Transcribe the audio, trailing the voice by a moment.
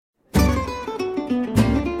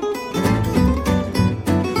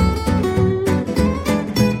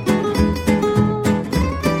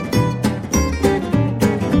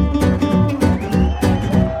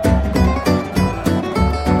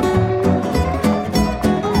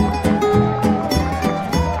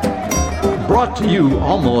brought to you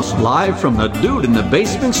almost live from the Dude in the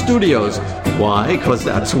Basement studios. Why? Because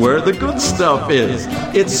that's where the good stuff is.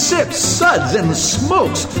 It's Sips, Suds, and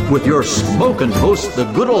Smokes with your smoking host, the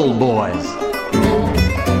Good Old Boys.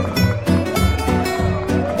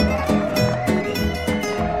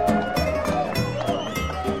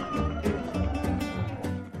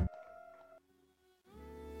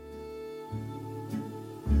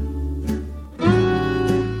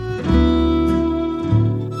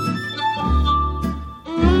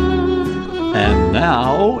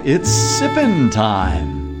 Now it's sippin'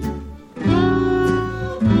 time.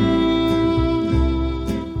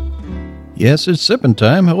 Yes, it's sippin'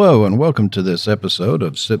 time. Hello, and welcome to this episode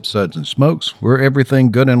of Sips, Suds, and Smokes, where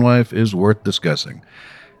everything good in life is worth discussing.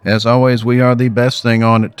 As always, we are the best thing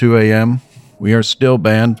on at 2 a.m. We are still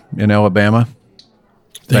banned in Alabama.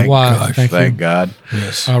 Thank God.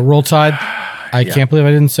 Yes. Roll Tide. I can't believe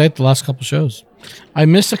I didn't say it the last couple shows. I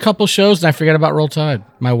missed a couple shows and I forgot about Roll Tide.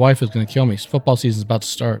 My wife is going to kill me. Football season's about to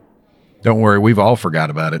start. Don't worry, we've all forgot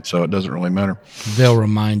about it, so it doesn't really matter. They'll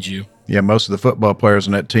remind you. Yeah, most of the football players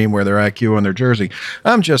on that team wear their IQ on their jersey.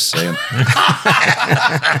 I'm just saying.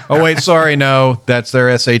 Oh, wait, sorry, no. That's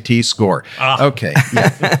their SAT score. Okay.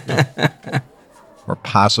 Yeah. Or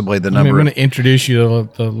possibly the number. I'm going to introduce you to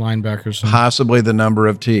the linebackers. Possibly the number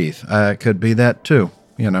of teeth. It could be that, too.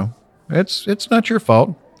 You know, it's not your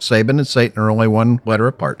fault. Saban and Satan are only one letter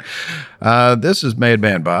apart. This is Made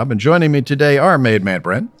Man Bob, and joining me today are Made Man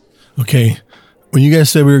Brent. Okay. When you guys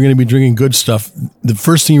said we were going to be drinking good stuff, the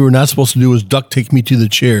first thing you were not supposed to do was duct tape me to the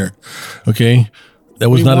chair. Okay? That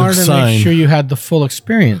was not a sign. We wanted to make sure you had the full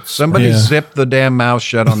experience. Somebody zip the damn mouth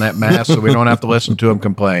shut on that mask so we don't have to listen to him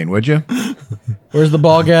complain, would you? Where's the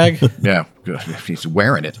ball gag? Yeah, good. He's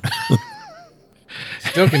wearing it.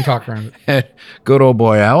 Still can talk around it. Good old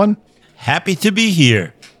boy Alan. Happy to be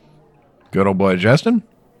here. Good old boy Justin.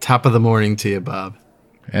 Top of the morning to you, Bob.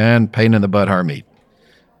 And pain in the butt Harmeet.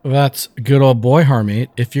 Well, that's good old boy Harmeet.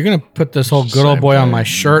 If you're going to put this whole good old boy on my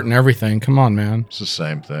shirt and everything, come on, man. It's the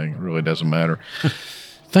same thing. It really doesn't matter.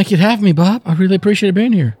 Thank you for having me, Bob. I really appreciate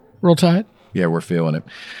being here. Roll Tide. Yeah, we're feeling it.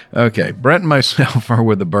 Okay, Brent and myself are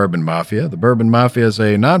with the Bourbon Mafia. The Bourbon Mafia is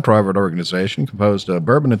a non-profit organization composed of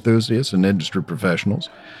bourbon enthusiasts and industry professionals.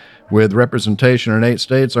 With representation in 8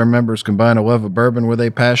 states, our members combine a love of bourbon with a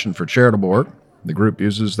passion for charitable work. The group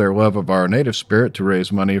uses their love of our native spirit to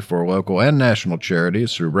raise money for local and national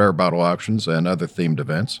charities through rare bottle auctions and other themed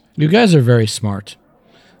events. You guys are very smart.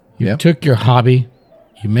 You took your hobby,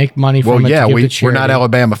 you make money from it to give to charity. We're not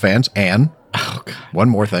Alabama fans. And oh, God. One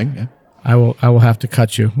more thing. Yeah. I will have to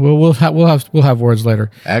cut you. We'll have words later.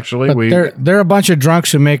 Actually, they're a bunch of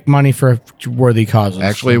drunks who make money for worthy causes.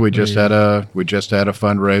 Actually, we just had a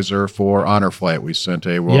fundraiser for Honor Flight. We sent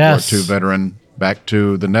a World War II veteran back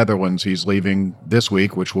to the Netherlands. He's leaving this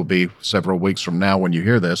week, which will be several weeks from now when you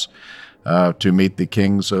hear this, to meet the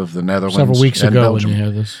kings of the Netherlands. Several weeks ago Belgium. when you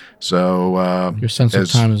hear this. So your sense of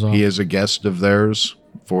time is off. He is a guest of theirs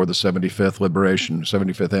for the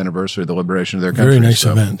 75th anniversary of the liberation of their country. Very nice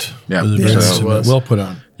event. Yeah, well put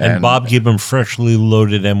on. And Bob gave him freshly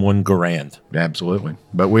loaded M1 Garand. Absolutely.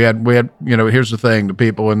 But we had, here's the thing. The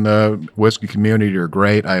people in the whiskey community are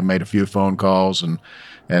great. I made a few phone calls and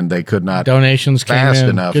they could not donations fast came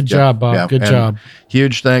in. enough. Good job, Bob. Yeah. Good job.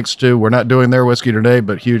 Huge thanks to, we're not doing their whiskey today,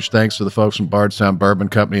 but huge thanks to the folks from Bardstown Bourbon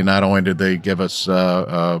Company. Not only did they give us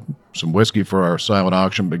some whiskey for our silent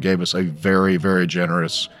auction, but gave us a very, very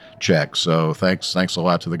generous check. So thanks a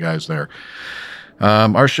lot to the guys there.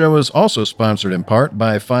 Our show is also sponsored in part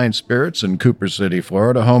by Fine Spirits in Cooper City,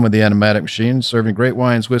 Florida, home of the Animatic Machine, serving great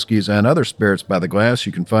wines, whiskeys, and other spirits by the glass.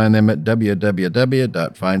 You can find them at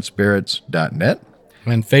www.finespirits.net.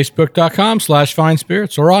 And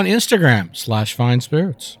Facebook.com/FineSpirits or on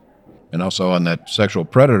Instagram/FineSpirits. And also on that sexual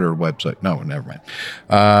predator website. No, never mind.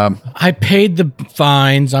 I paid the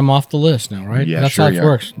fines. I'm off the list now, right? Yeah, that's sure how it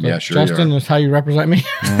works. Yeah, sure. Justin, that's how you represent me.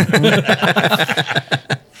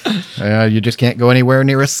 You just can't go anywhere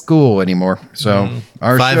near a school anymore. So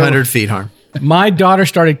our 500 feet, Harm. My daughter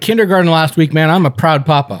started kindergarten last week, man. I'm a proud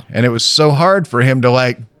papa. And it was so hard for him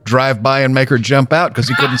to drive by and make her jump out because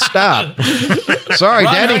he couldn't stop. Sorry,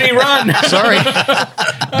 run, Daddy. Honey, run. Sorry.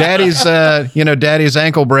 Daddy's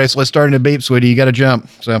ankle bracelet starting to beep, sweetie. You got to jump.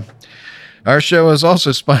 So our show is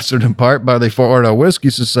also sponsored in part by the Florida Whiskey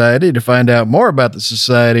Society. To find out more about the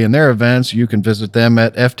society and their events, you can visit them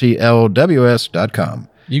at ftlws.com.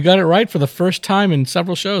 You got it right for the first time in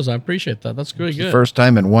several shows. I appreciate that. That's really good. First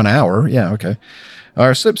time in 1 hour. Yeah, okay.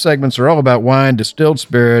 Our sip segments are all about wine, distilled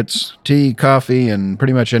spirits, tea, coffee, and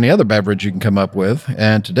pretty much any other beverage you can come up with.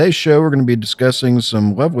 And today's show, we're going to be discussing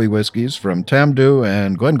some lovely whiskeys from Tamdhu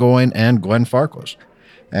and Glengoyne and Glenfarclas.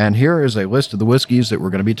 And here is a list of the whiskeys that we're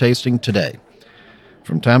going to be tasting today.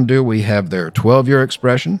 From Tamdhu, we have their 12-year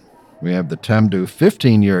expression. We have the Tamdhu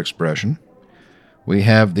 15-year expression. We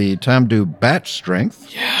have the Tamdhu batch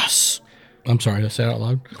strength. Yes. I'm sorry, did I say it out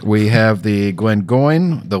loud? We have the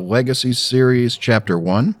Glengoyne, the Legacy Series Chapter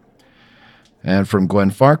 1. And from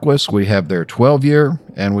Glenfarclas, we have their 12-year,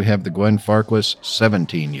 and we have the Glenfarclas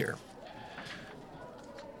 17-year.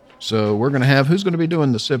 So we're going to have, who's going to be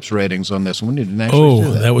doing the SIPS ratings on this one? We need to actually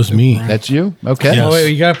do that was me. That's you? Okay. Yes. Oh,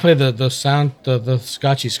 wait, you got to play the sound, the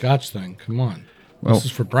Scotchy Scotch thing. Come on. Well, This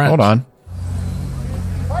is for Brent. Hold on.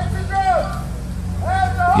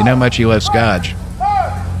 You know how much he loves Scotch.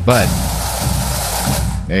 But,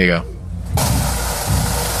 there you go.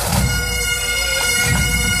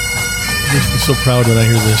 Makes me so proud when I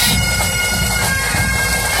hear this.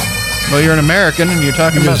 Well, you're an American and you're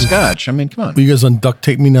talking about Scotch. I mean, come on. Will you guys unduct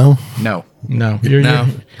tape me now? No. No,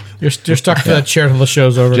 you're stuck to that chair till the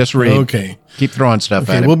show's over. Just read. Okay. Keep throwing stuff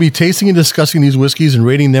at Okay, it. we'll be tasting and discussing these whiskeys and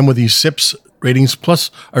rating them with these SIPS ratings plus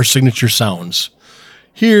our signature sounds.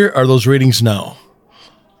 Here are those ratings now.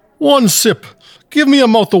 1 sip. Give me a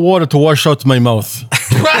mouth of water to wash out my mouth.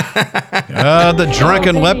 The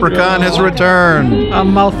drunken leprechaun has returned. A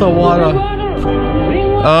mouth of water.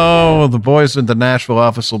 Oh, the boys in the Nashville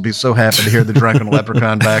office will be so happy to hear the drunken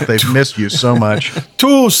leprechaun back. They've missed you so much.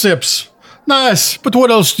 2 sips. Nice. But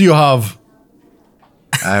what else do you have?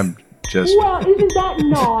 I'm just, Well, isn't that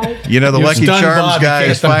nice? you know, the You're Lucky stunned, Charms Bob. You guy can't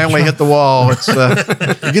has stop finally hit the wall. It's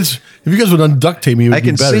If you guys would unduct tape me, it would I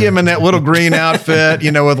can be better. see him in that little green outfit,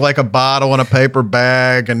 you know, with like a bottle and a paper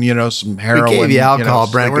bag and, you know, some heroin. gave you alcohol,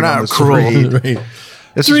 know, Brent. We're sticking on not the cruel. street. Right.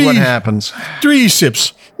 This Three. is what happens. 3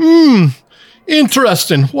 sips.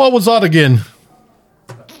 Interesting. What was that again?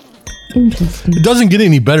 Interesting. It doesn't get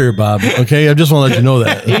any better, Bob. Okay, I just want to let you know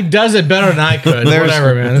that. He does it better than I could.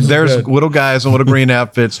 Whatever, man. This is There's good. little guys in little green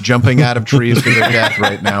outfits jumping out of trees to their death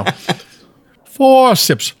right now. 4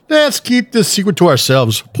 sips. Let's keep this secret to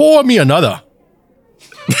ourselves. Pour me another.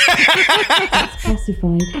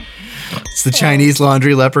 Classified. It's the Chinese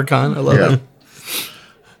laundry leprechaun. I love it.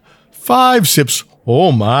 5 sips.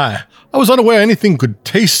 Oh my! I was unaware anything could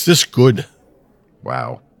taste this good.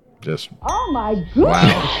 Wow. Just Oh my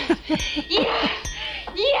goodness.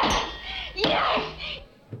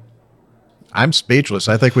 I'm speechless.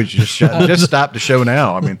 I think we should just stop the show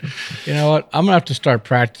now. I mean, You know what? I'm gonna have to start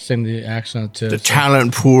practicing the accent too. The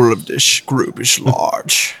talent pool of this group is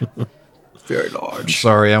large. Very large.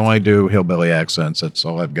 sorry, I only do hillbilly accents. That's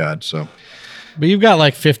all I've got. So, But you've got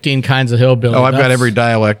like 15 kinds of hillbilly. I've got That's- every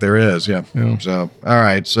dialect there is. Yeah. So, all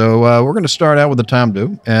right. So we're going to start out with the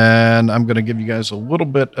Tamdhu, and I'm going to give you guys a little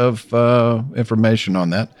bit of information on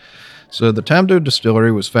that. So the Tamdhu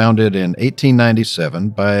Distillery was founded in 1897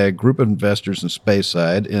 by a group of investors in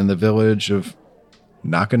Speyside in the village of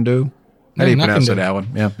Knockandu. How do you pronounce it, Knockandu. Alan?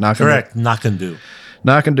 Yeah, Knockandu. Correct. Knockandu.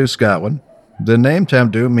 Knockandu, Scotland. The name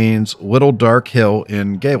Tamdhu means Little Dark Hill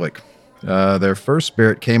in Gaelic. Their first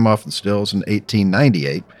spirit came off the stills in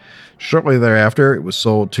 1898. Shortly thereafter, it was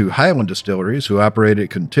sold to Highland Distilleries, who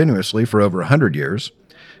operated continuously for over 100 years,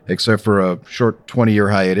 except for a short 20-year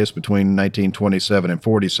hiatus between 1927 and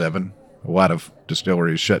 47. A lot of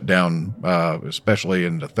distilleries shut down, especially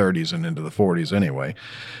in the 30s and into the 40s anyway.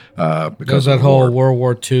 Because Because that of the whole war. World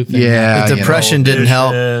War II thing. Yeah, The you know. depression didn't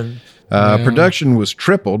help. And Production was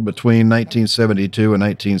tripled between 1972 and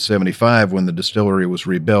 1975 when the distillery was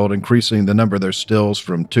rebuilt, increasing the number of their stills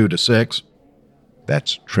from 2 to 6.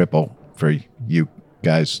 That's triple for you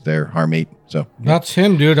guys there, Harmeet. So That's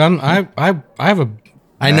him, dude. I have a.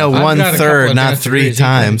 I know I've one got a couple third, of not advanced 3 degrees.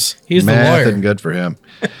 times. He's the math lawyer. isn't good for him.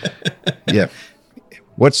 Yeah.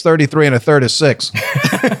 What's 33 and a third is 6?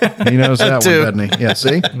 He knows that Two. one, doesn't he? Yeah,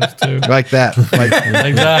 see? Two. Like that. Like,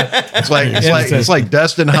 Like that. it's like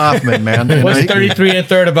Dustin Hoffman, man. You know, What's he can- 33 and a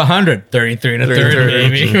third of 100? 33 and a third,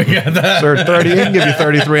 baby. We got that. Sir, 30. He can give you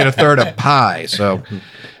 33 and a third of pie. So,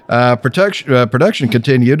 production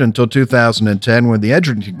continued until 2010 when the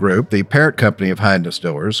Edgerton Group, the parent company of Highland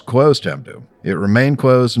Distillers, closed Tamdhu. It remained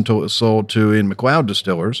closed until it was sold to Ian McLeod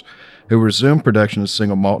Distillers, who resumed production of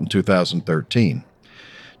single malt in 2013.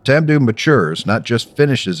 Tamdhu matures, not just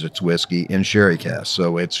finishes its whiskey in sherry cask.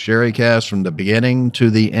 So it's sherry cask from the beginning to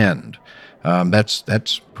the end.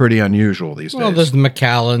 That's pretty unusual these Well, days. there's the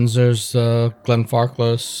Macallans, there's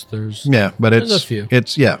Glenfarclas, there's Yeah, but There's it's a few.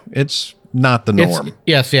 it's not the norm.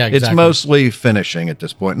 Yes, yeah, exactly. It's mostly finishing at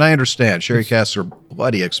this point. And I understand sherry casks are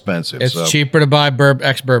bloody expensive. It's so, cheaper to buy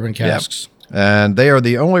ex-bourbon casks. And they are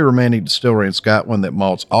the only remaining distillery in Scotland that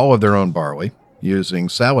malts all of their own barley using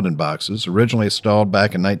Saladin boxes, originally installed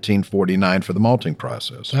back in 1949 for the malting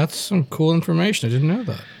process. That's some cool information. I didn't know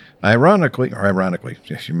that. Ironically,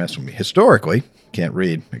 you mess with me. Historically, can't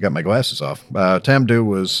read. I got my glasses off. Tamdhu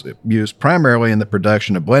was used primarily in the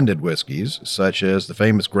production of blended whiskeys, such as the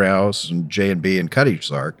famous Grouse and J&B and Cutty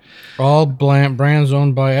Sark. All brands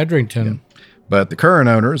owned by Edrington. But the current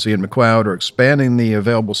owners, Ian McLeod, are expanding the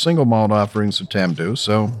available single malt offerings of Tamdhu.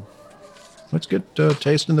 So let's get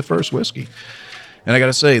tasting the first whiskey. And I got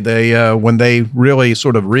to say, they when they really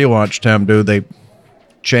sort of relaunched Tamdhu, they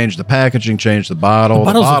changed the packaging, changed the bottle. The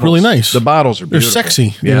bottles look really nice. The bottles are They're beautiful.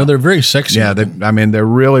 sexy. You know, they're very sexy. Yeah, they're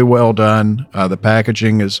really well done. The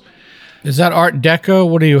packaging is. Is that Art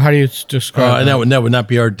Deco? How do you describe and that would not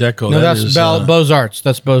be Art Deco. No, That that's is, Beaux Arts.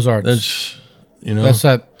 That's Beaux Arts. That's, you know. That's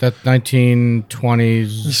that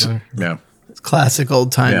 1920s. Yeah. It's classic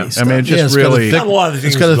old timey Yeah. stuff. I mean, it just it's got a really. thick, A lot of it's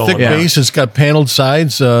things got a going thick on. base. It's got paneled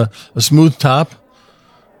sides, a smooth top.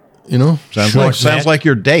 You know, Sounds like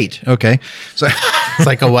your date. Okay. So, It's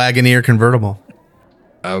like a Wagoneer convertible.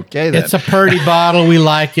 okay then. It's a purdy bottle. We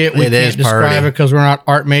like it. We It can't is describe purdy. it because we're not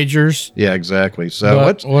art majors. Yeah, exactly. So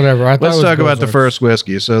But whatever. I thought it let's was talk about the Beaux-Arts. first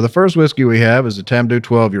whiskey. So the first whiskey we have is a Tamdhu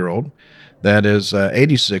 12-year-old. That is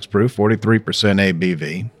 86 proof, 43%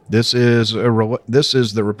 ABV. This is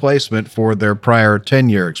the replacement for their prior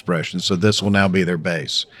 10-year expression. So this will now be their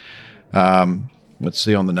base. Let's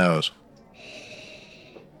see on the nose.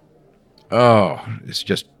 Oh, it's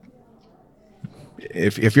just.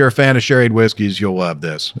 If you're a fan of sherried whiskeys, you'll love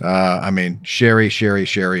this. I mean, sherry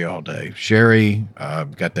all day. Sherry,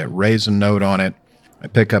 got that raisin note on it. I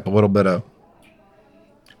pick up a little bit of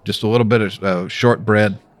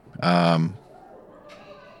shortbread. A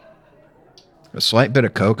slight bit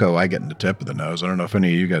of cocoa I get in the tip of the nose. I don't know if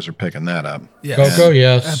any of you guys are picking that up. Yes. Cocoa,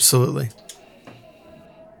 yes. Absolutely.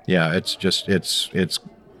 Yeah, it's just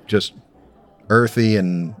earthy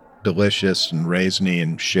and delicious and raisiny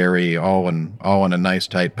and sherry all in a nice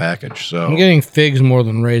tight package. So I'm getting figs more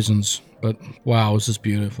than raisins, but wow, this is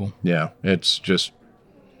beautiful. yeah, it's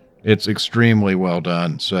extremely well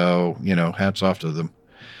done. So, hats off to them.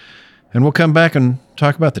 And we'll come back and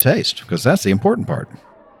talk about the taste because that's the important part.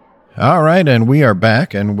 All right, and we are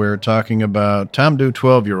back and we're talking about Tamdhu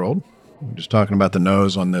 12-year-old. We're just talking about the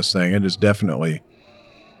nose on this thing. It is definitely,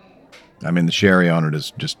 the sherry on it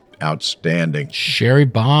is just outstanding. Sherry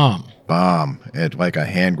bomb. It's like a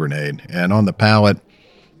hand grenade. And on the palate,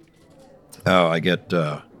 I get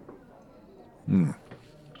you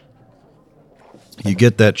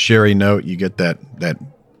get that sherry note, you get that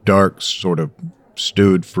dark sort of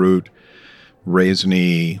stewed fruit,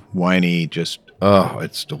 raisiny, winey, just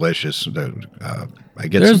it's delicious. I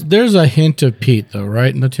get There's a hint of peat though,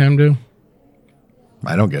 right, in the Tamdhu?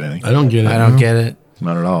 I don't get any. I don't get it. I don't get it.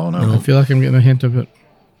 Not at all, I no. feel like I'm getting a hint of it.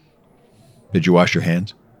 Did you wash your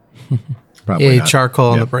hands? Probably Yeah, not. charcoal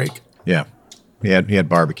on Yeah. the break. Yeah. He had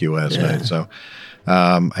barbecue last night. So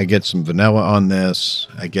I get some vanilla on this.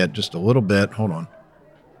 I get just a little bit. Hold on.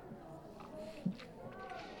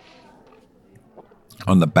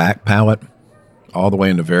 On the back palate, all the way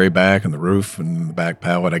in the very back and the roof and the back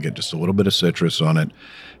palate, I get just a little bit of citrus on it.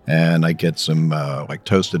 And I get some like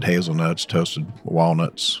toasted hazelnuts, toasted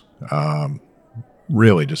walnuts.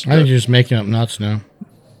 Really just. I think you're just making up nuts now.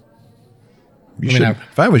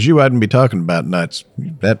 If I was you, I wouldn't be talking about nuts.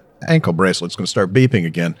 That ankle bracelet's going to start beeping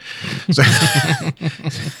again. So,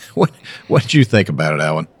 what did you think about it,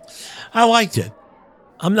 Alan? I liked it.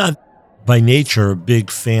 I'm not by nature a big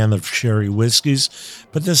fan of sherry whiskeys,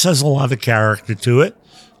 but this has a lot of character to it.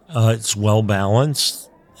 It's well balanced.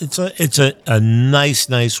 It's a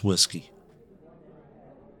nice whiskey.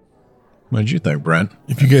 What did you think, Brent?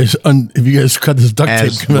 If you guys cut this duct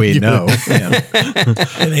As tape, we know,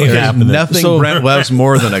 there's nothing Brent loves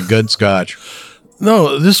more than a good Scotch.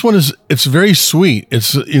 No, this one it's very sweet.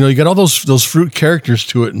 It's you got all those fruit characters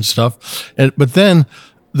to it and stuff, but then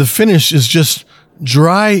the finish is just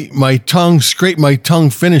dry. Scrape my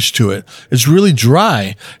tongue finish to it. It's really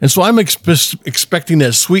dry, and so I'm expecting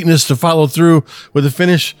that sweetness to follow through with the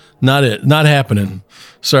finish. Not happening.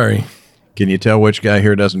 Sorry. Can you tell which guy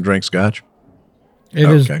here doesn't drink Scotch? It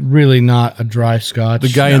is really not a dry Scotch. The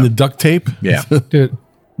guy in the duct tape. Yeah.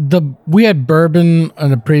 Dude, we had bourbon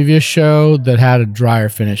on a previous show that had a drier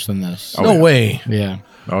finish than this. No way. Yeah.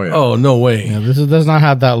 Oh yeah. Oh no way. Yeah, this does not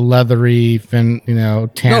have that leathery tannic No,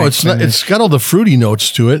 it's not. finish. It's got all the fruity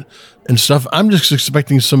notes to it and stuff. I'm just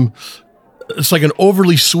expecting some. It's like an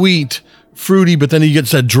overly sweet, fruity, but then you get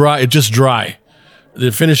that dry. It's just dry.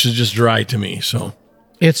 The finish is just dry to me. So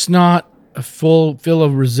It's not a full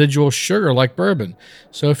of residual sugar like bourbon.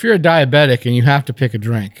 So if you're a diabetic and you have to pick a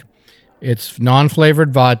drink, it's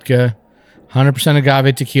non-flavored vodka, 100%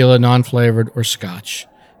 agave tequila, non-flavored, or Scotch.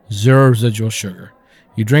 Zero residual sugar.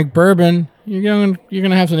 You drink bourbon, you're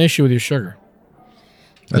gonna have an issue with your sugar.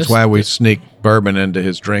 That's why we sneak bourbon into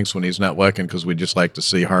his drinks when he's not looking, because we just like to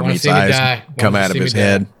see Harmeet's see me eyes die. come Wanna out of see me his die.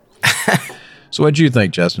 head. So what'd you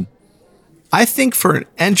think, Justin? I think for an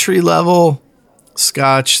entry level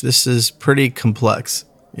Scotch, this is pretty complex.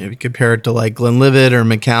 You know, if you compare it to like Glenlivet or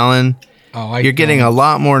Macallan, you're getting a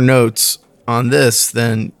lot more notes on this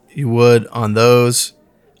than you would on those.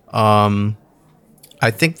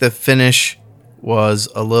 I think the finish was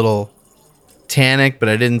a little tannic, but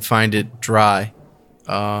I didn't find it dry.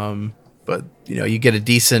 But you know, you get a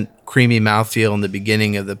decent creamy mouthfeel in the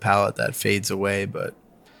beginning of the palate that fades away.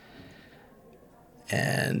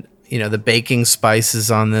 And you know, the baking spices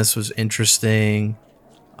on this was interesting.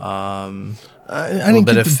 I didn't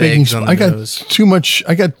bit get of the baking. figs on the I got nose. too much.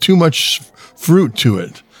 I got too much fruit to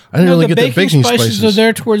it. I didn't really the get the baking spices. are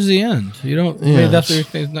there towards the end. You don't. Maybe that's what you're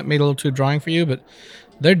thinking, that made it a little too drying for you, but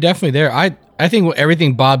they're definitely there. I think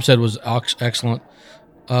everything Bob said was excellent.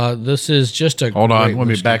 This is just a Hold on, great let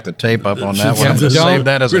me whiskey. back the tape up on that one. Yeah, I'm going to don't- save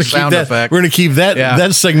that as a sound effect. We're going to keep that Yeah.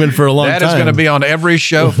 that segment for a long time. That is going to be on every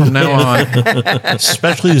show from now on.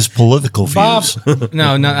 Especially his political Bob. views.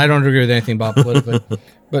 no, I don't agree with anything Bob politically.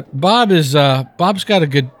 But Bob is Bob's got a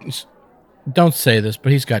good. Don't say this,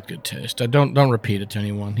 but he's got good taste. Don't repeat it to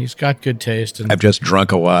anyone. He's got good taste, and I've just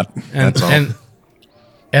drunk a lot. That's all. and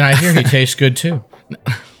I hear he tastes good too.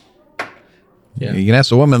 Yeah. You can ask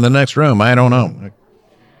the woman in the next room. I don't know. I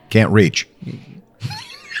can't reach.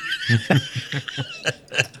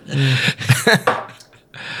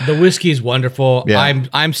 The whiskey's wonderful. Yeah.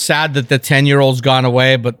 I'm sad that the 10-year-old's gone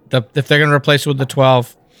away, but if they're going to replace it with the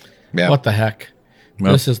 12, Yeah. what the heck?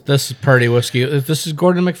 Well- This is Purdy whiskey. This is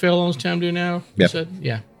Gordon MacPhail owns Tamdu now. You Yep. said?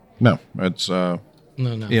 Yeah. No, it's No.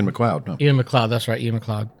 Ian McLeod. No. Ian McLeod. That's right, Ian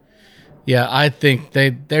McLeod. Yeah, I think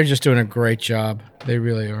they're just doing a great job. They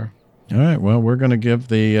really are. All right. Well, we're going to give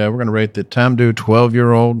we're going to rate the Tamdu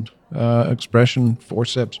 12-year-old expression 4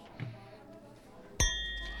 sips.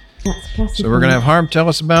 That's So we're going to have Harm tell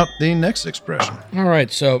us about the next expression. All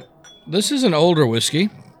right, so this is an older whiskey.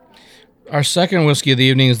 Our second whiskey of the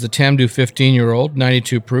evening is the Tamdu 15-year-old,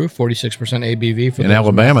 92 proof, 46% ABV. For In those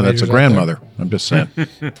Alabama, that's a readers out there. grandmother. I'm just saying.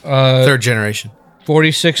 Third generation.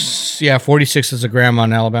 46 is a grandma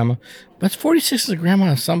in Alabama. But 46 is a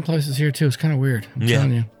grandma in some places here, too. It's kind of weird. I'm Yeah.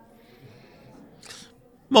 telling you.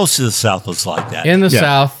 Most of the South was like that. In the Yeah.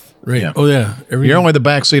 South, Right. Yeah. Oh yeah. You're only the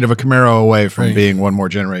backseat of a Camaro away from Right. being one more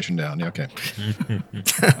generation down. Yeah, okay.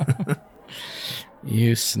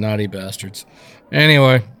 you snotty bastards.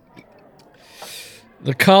 Anyway,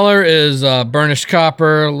 the color is burnished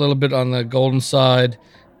copper, a little bit on the golden side.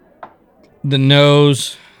 The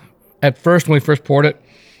nose, at first, when we first poured it,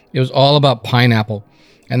 it was all about pineapple.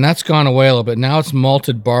 And that's gone away a little bit. Now it's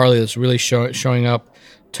malted barley that's really showing up.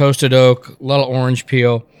 Toasted oak, a lot of orange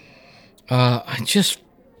peel. Just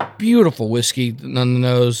beautiful whiskey on the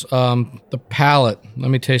nose. The palate, let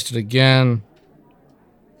me taste it again.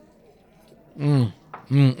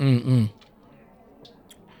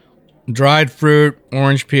 Dried fruit,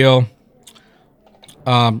 orange peel.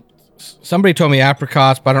 Somebody told me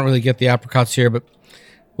apricots, but I don't really get the apricots here. But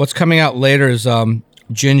what's coming out later is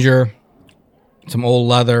ginger, some old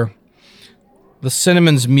leather. The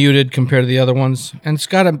cinnamon's muted compared to the other ones, and it's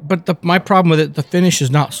got my problem with it, the finish is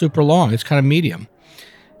not super long. It's kind of medium,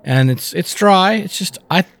 and it's dry. It's just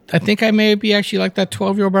I think I maybe actually like that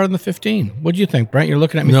 12-year-old better than the 15. What do you think, Brent? You're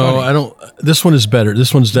looking at me. No, funny. I don't. This one is better.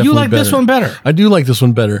 This one's definitely like better. this one better? I do like this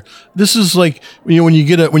one better. This is like when you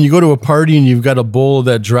go to a party and you've got a bowl of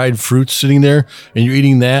that dried fruit sitting there and you're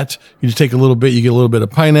eating that. You just take a little bit. You get a little bit of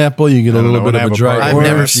pineapple. You get a little bit of a dried I've orange.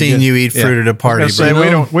 never you seen get- you eat fruit at a party, Say,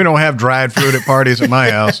 bro. we don't have dried fruit at parties at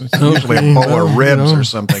my house. It's usually a bowl of ribs or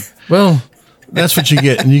something. Well, that's what you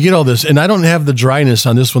get, and you get all this. And I don't have the dryness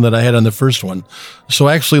on this one that I had on the first one, so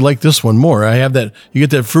I actually like this one more. I have that. You get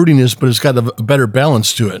that fruitiness, but it's got a better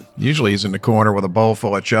balance to it. Usually he's in the corner with a bowl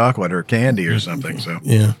full of chocolate or candy or something. So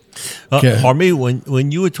Yeah. Okay. Harmy,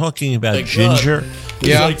 when you were talking about Thank ginger, God.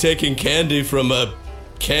 It's like taking candy from a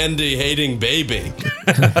candy-hating baby.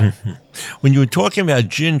 when you were talking about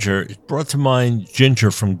ginger, it brought to mind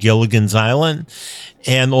ginger from Gilligan's Island.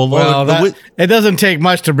 And although Well, it doesn't take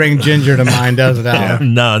much to bring ginger to mind, does it,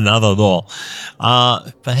 Alan? no, not at all.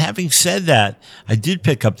 But having said that, I did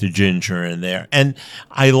pick up the ginger in there, and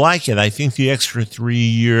I like it. I think the extra 3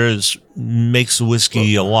 years makes the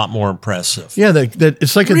whiskey a lot more impressive. Yeah, that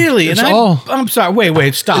it's like Really? It's And all. I'm sorry.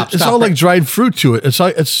 Wait. Stop. It's stop. all like dried fruit to it.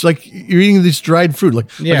 It's like you're eating this dried fruit, like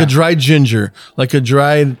Yeah. a dried ginger, like a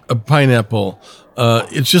dried pineapple.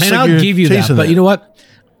 It's just and like I'll you're give you that. tasting But you know what?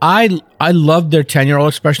 I love their 10-year-old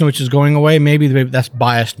expression, which is going away. Maybe that's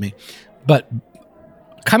biased me, but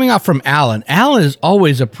coming out from Alan. Alan has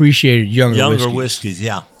always appreciated younger whiskeys.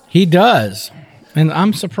 Yeah, he does. And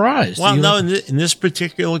I'm surprised. Well, no, in this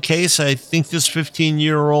particular case, I think this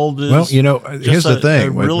 15-year-old is. Well, here's the thing.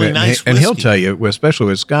 A really nice and whiskey. he'll tell you, especially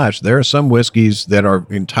with Scotch, there are some whiskeys that are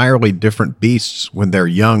entirely different beasts when they're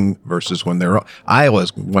young versus when they're.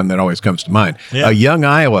 Isla's one that always comes to mind. Yeah. A young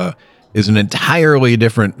Isla is an entirely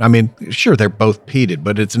different. I mean, sure, they're both peated,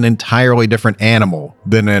 but it's an entirely different animal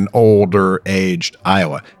than an older aged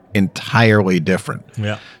Isla. Entirely different.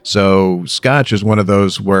 Yeah. So Scotch is one of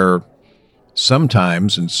those where.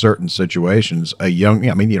 Sometimes in certain situations, you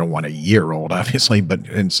don't want a year-old, obviously, but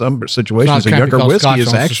in some situations, a younger whiskey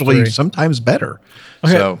is actually sometimes better.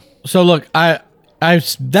 Okay. So look, I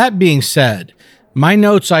that being said, my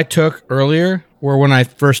notes I took earlier were when I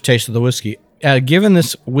first tasted the whiskey. Given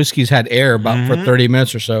this whiskey's had air about for 30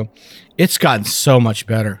 minutes or so, it's gotten so much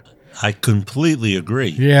better. I completely agree.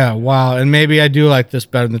 Yeah, wow. And maybe I do like this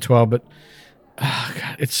better than the 12, but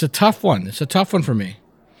God, it's a tough one. It's a tough one for me.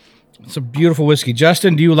 It's a beautiful whiskey.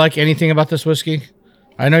 Justin, do you like anything about this whiskey?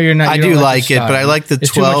 I know you're not. I do like it, but I like the 12.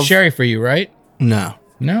 It's too much sherry for you, right? No.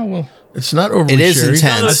 Well, it's not overly It is sherry.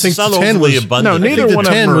 intense. I think It's the not 10 overly was abundant. No, neither the one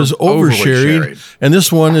of 10 them was are overly over-sherried, sherried. and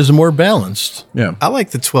this one is more balanced. Yeah. I like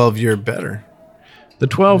the 12-year better. The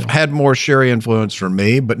 12 had more sherry influence for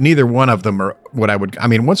me, but neither one of them are what I would. I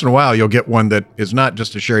mean, once in a while, you'll get one that is not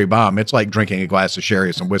just a sherry bomb. It's like drinking a glass of sherry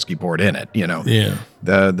with some whiskey poured in it, Yeah.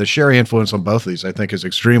 The sherry influence on both of these, I think, is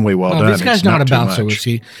extremely well done. This guy's It's not a too bouncer much.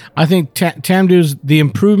 whiskey. I think Tamdu's, the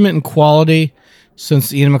improvement in quality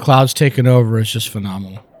since Ian McLeod's taken over is just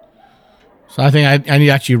phenomenal. So I think I need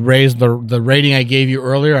to actually raise the rating I gave you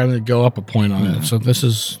earlier. I'm going to go up a point on it. So this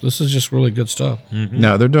is just really good stuff.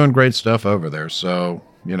 No, they're doing great stuff over there. So,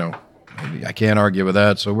 I can't argue with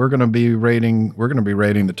that. So we're going to be rating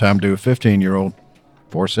the Tamdu 15-year-old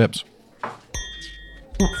 4 sips.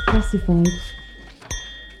 That's classified.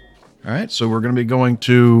 All right, so we're going to be going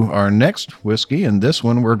to our next whiskey, and this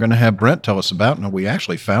one we're going to have Brent tell us about. And we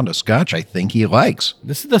actually found a Scotch I think he likes.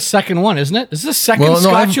 This is the second one, isn't it? This is the second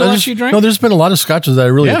Scotch you'll actually drink? No, there's been a lot of Scotches that I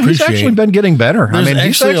really appreciate. He's actually been getting better. There's he's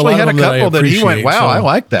actually a actually lot had a of them that I couple that he went, appreciate, wow, so- I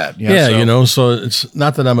like that. So it's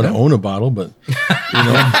not that I'm going to own a bottle, but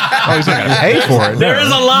Oh, he's not going to pay for it. There is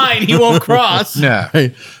a line he won't cross. Yeah.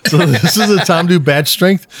 Hey, so this is a Tamdu batch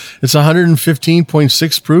strength. It's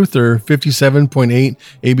 115.6 proof or 57.8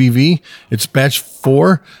 ABV. It's batch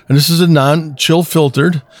 4, and this is a non-chill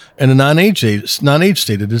filtered and a non-age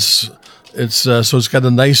stated. It's so it's got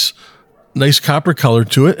a nice copper color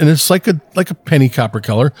to it, and it's like a penny copper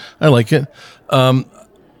color. I like it. The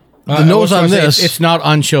nose on this, it's not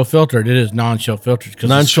unchill filtered. It is non-chill filtered because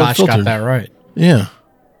the Non-chill Scotch got filtered. that right. yeah.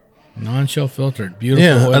 Non-chill filtered. Beautiful.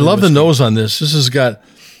 Yeah, I love the whiskey. nose on this. This has got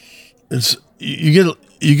you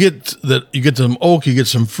get some oak, you get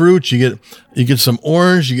some fruit, you get some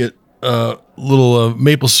orange, you get a little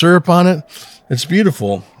maple syrup on it. It's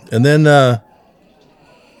beautiful. And then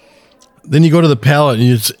you go to the palate,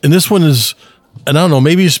 and this one is, and I don't know,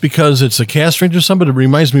 maybe it's because it's a cask strength or something, but it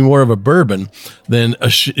reminds me more of a bourbon than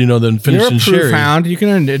than You're finished a in proof sherry. hound. You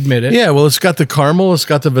can admit it. Yeah, well, it's got the caramel, it's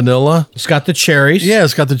got the vanilla. It's got the cherries. Yeah,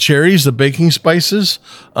 it's got the cherries, the baking spices.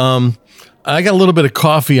 I got a little bit of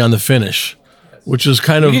coffee on the finish, which is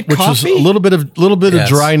You get coffee? a little bit of Yes.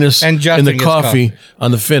 dryness And Justin in the gets coffee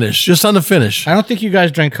on the finish, just on the finish. I don't think you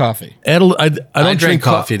guys drink coffee. I don't drank drink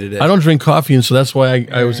coffee today. I don't drink coffee, and so that's why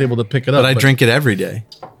I was able to pick it up. But I drink it every day.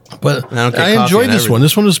 But I don't get I coffee enjoyed on this everything. one.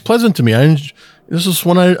 This one was pleasant to me. This is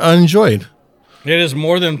one I enjoyed. It is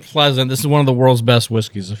more than pleasant. This is one of the world's best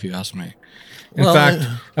whiskeys, if you ask me. In Well, fact,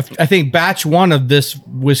 I think batch 1 of this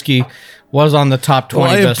whiskey was on the top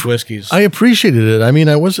 20 Well, best whiskeys. I appreciated it. I mean,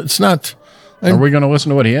 it's not. Are we going to listen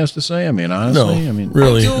to what he has to say? I mean, No, honestly,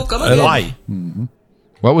 really. Why?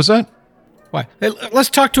 What was that? Why? Hey, let's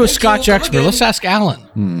talk to a Scotch expert. Let's ask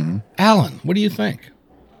Alan. Alan, what do you think?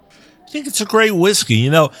 I think it's a great whiskey.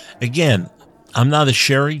 Again, I'm not a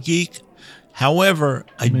sherry geek. However,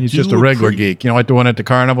 I mean, He's just a regular geek. Like the one at the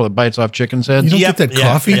carnival that bites off chickens' heads? You don't get that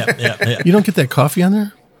coffee? Yeah. You don't get that coffee on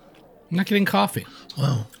there? I'm not getting coffee.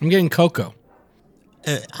 Wow. I'm getting cocoa.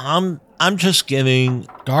 I'm just getting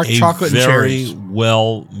Dark a chocolate and very cherries.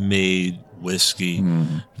 well-made whiskey,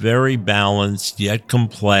 very balanced yet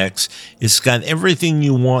complex. It's got everything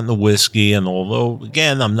you want in a whiskey, and although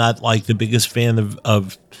again I'm not like the biggest fan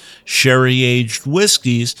of sherry-aged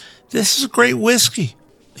whiskeys, this is a great whiskey.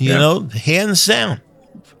 Hands down,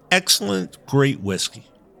 excellent, great whiskey.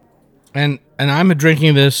 And I'm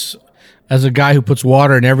drinking this as a guy who puts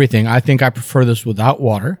water in everything. I think I prefer this without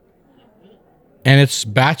water. And it's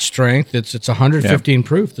batch strength. It's 115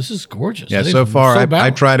 proof. This is gorgeous. Yeah, so far I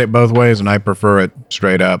tried it both ways, and I prefer it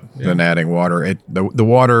straight up than adding water. The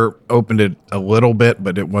water opened it a little bit,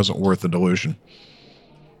 but it wasn't worth the dilution.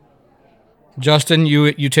 Justin,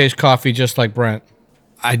 you taste coffee just like Brent.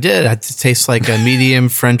 I did. It tastes like a medium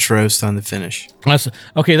French roast on the finish. That's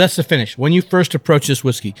the finish. When you first approach this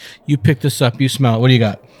whiskey, you pick this up, you smell it. What do you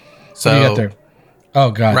got? So what do you got there?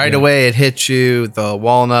 Oh, God. Right away, it hits you the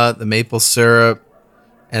walnut, the maple syrup,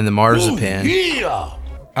 and the marzipan. Did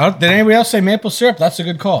anybody else say maple syrup? That's a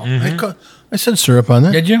good call. I said syrup on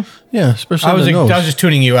that. Did you? Yeah, especially I was the nose. just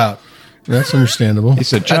tuning you out. That's understandable. He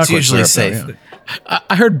said chocolate That's usually syrup, safe. yeah.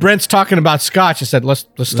 I heard Brent's talking about scotch. I said, let's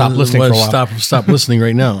stop listening for a while. Stop listening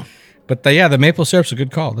right now. But the maple syrup's a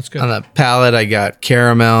good call. That's good. On the palate, I got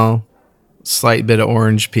caramel, slight bit of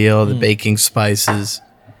orange peel, the baking spices,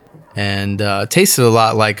 and tasted a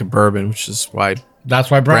lot like a bourbon, which is why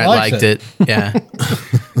That's why Brent liked it. Yeah.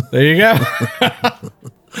 There you go.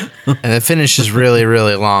 And the finish is really,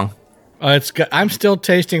 really long. I'm still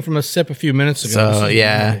tasting from a sip a few minutes ago. So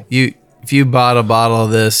yeah, if you bought a bottle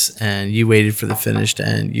of this and you waited for the finish to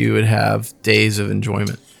end, you would have days of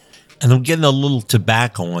enjoyment. And I'm getting a little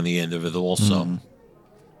tobacco on the end of it also.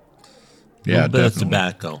 Yeah, a little bit of definitely.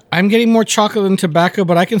 tobacco. I'm getting more chocolate than tobacco,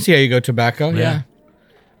 but I can see how you go tobacco. Yeah.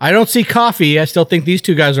 I don't see coffee. I still think these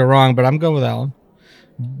two guys are wrong, but I'm going with Alan.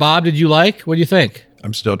 Bob, did you like? What do you think?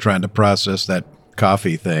 I'm still trying to process that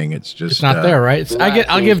coffee thing. It's just It's not there, right? I get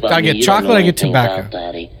chocolate, I get tobacco.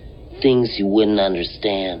 Daddy. Things you wouldn't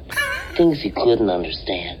understand. Things you couldn't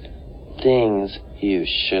understand. Things you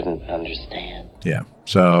shouldn't understand. Yeah.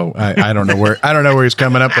 So I don't know where he's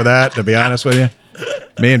coming up with that. To be honest with you,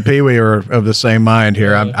 me and Pee Wee are of the same mind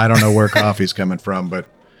here. I don't know where coffee's coming from, but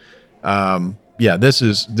yeah, this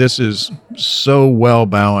is so well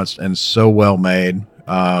balanced and so well made.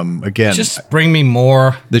 Again, Just bring me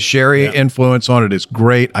more. the sherry influence on it is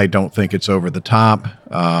great. I don't think it's over the top,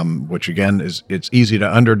 which again it's easy to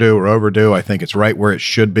underdo or overdo. I think it's right where it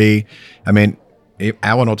should be. I mean,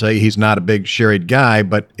 Alan will tell you he's not a big sherried guy,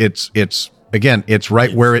 but it's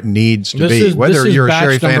right where it needs to be. Whether you're a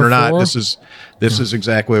sherry fan or not, 4. this is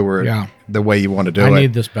exactly where the way you want to do it. I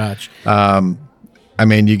need this batch. I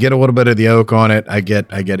mean, you get a little bit of the oak on it. I get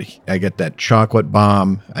that chocolate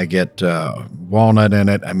bomb. I get walnut in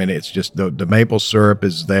it. I mean, it's just the maple syrup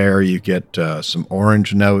is there. You get some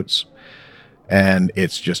orange notes, and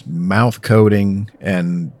it's just mouth coating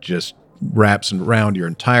and just wraps around your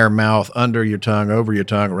entire mouth, under your tongue, over your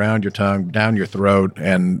tongue, around your tongue, down your throat,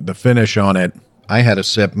 and the finish on it. I had a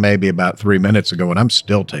sip maybe about 3 minutes ago, and I'm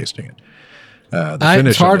still tasting it.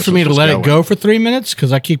 It's hard for me to let it go for 3 minutes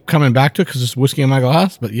because I keep coming back to it because it's whiskey in my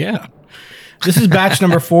glass. But yeah, this is batch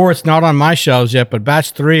number 4. It's not on my shelves yet, but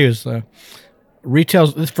batch 3 is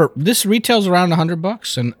retails retails around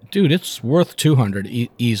 $100, and dude, it's worth $200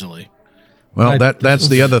 easily. Well, that's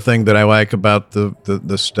the other thing that I like about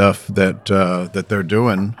the stuff that they're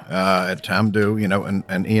doing at Tamdhu,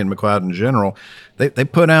 and Ian McLeod in general. They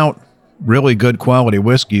put out really good quality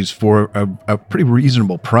whiskeys for a pretty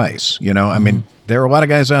reasonable price. I mean, there are a lot of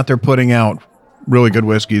guys out there putting out really good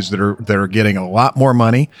whiskeys that are getting a lot more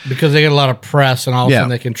money because they get a lot of press, and all of a sudden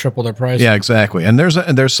they can triple their price. Yeah, exactly. And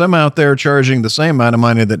there's some out there charging the same amount of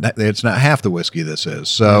money that it's not half the whiskey this is.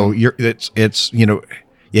 So it's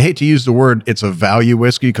you hate to use the word it's a value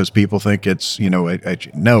whiskey because people think it's no,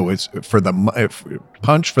 it's for the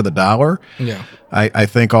punch for the dollar. Yeah, I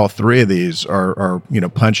think all three of these are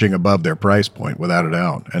punching above their price point without a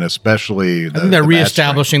doubt, and especially I think they're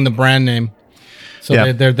reestablishing the brand name,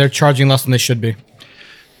 so they're charging less than they should be.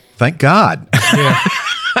 Thank God. Yeah.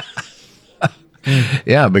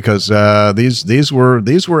 Yeah, because these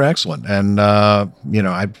were excellent, and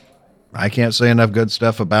I can't say enough good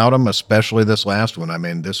stuff about them, especially this last one. I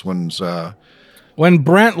mean, this one's when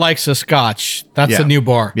Brent likes a scotch, that's a new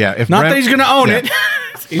bar. Yeah, if not Brent, that he's going to own it.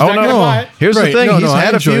 He's not going to buy it. Here's the thing: he's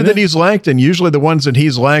had a few that it. he's liked, and usually the ones that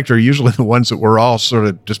he's liked are usually the ones that we're all sort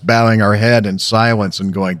of just bowing our head in silence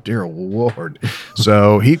and going, "Dear Lord."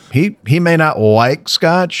 So he may not like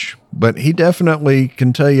scotch, but he definitely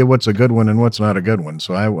can tell you what's a good one and what's not a good one.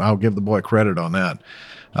 So I'll give the boy credit on that.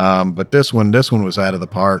 But this one was out of the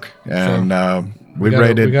park, and we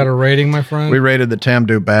got a rating, my friend. We rated the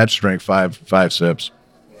Tamdhu batch strength five sips.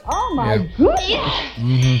 Oh my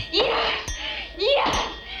goodness!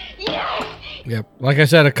 Yeah, like I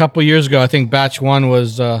said a couple years ago, I think batch 1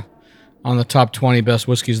 was on the top 20 best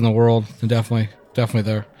whiskeys in the world. Definitely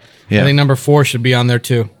there. Yeah. I think number 4 should be on there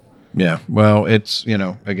too. Yeah, well, it's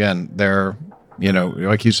again they're.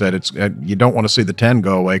 Like you said, it's you don't want to see the 10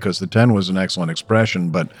 go away because the 10 was an excellent expression.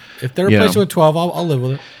 But if they're replacing with 12, I'll live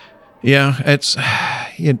with it. Yeah, it's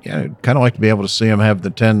I'd kind of like to be able to see them have the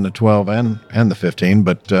 10, the 12, and the 15.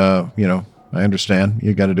 But I understand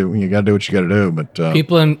you got to do what you got to do. But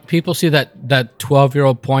people see that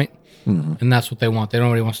 12-year-old point, and that's what they want. They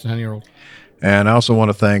don't really want a 10-year-old. And I also want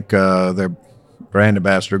to thank their brand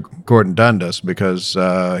ambassador, Gordon Dundas, because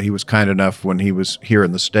he was kind enough when he was here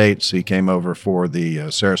in the States. He came over for the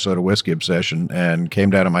Sarasota Whiskey Obsession and came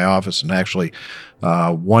down to my office, and actually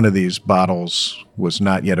one of these bottles was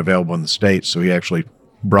not yet available in the States, so he actually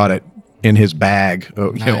brought it in his bag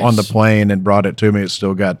on the plane and brought it to me. It's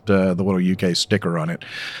still got the little UK sticker on it.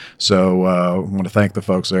 So I want to thank the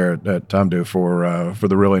folks there at Tamdu for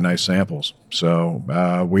the really nice samples.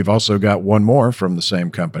 So we've also got one more from the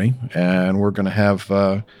same company, and we're going to have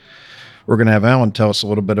Alan tell us a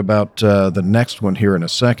little bit about the next one here in a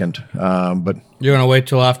second. But you're going to wait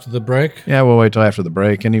till after the break? Yeah, we'll wait till after the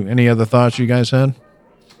break. Any other thoughts you guys had?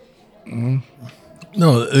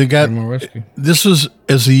 No, they got more whiskey. This was,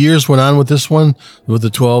 as the years went on with this one, with the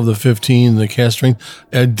 12, the 15, the cast strength,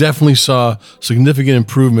 I definitely saw significant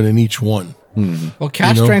improvement in each one. Well,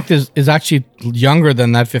 cast strength is actually younger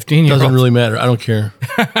than that 15-year-old. Doesn't really matter. I don't care.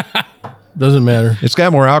 Doesn't matter. It's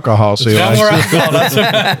got more alcohol, so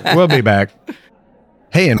we'll be back.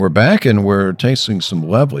 Hey, and we're back, and we're tasting some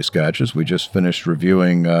lovely scotches. We just finished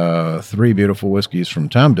reviewing 3 beautiful whiskeys from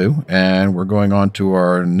Tamdu, and we're going on to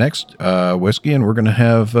our next whiskey, and we're going to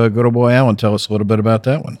have good old boy Alan tell us a little bit about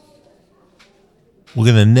that one.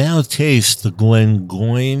 We're going to now taste the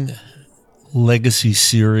Glengoyne Legacy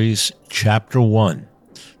Series Chapter 1.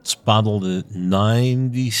 It's bottled at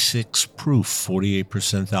 96 proof,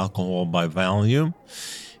 48% alcohol by volume.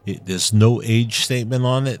 There's no age statement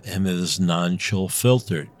on it, and it is non-chill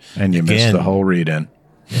filtered. And you missed the whole read-in.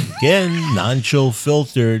 Again, non-chill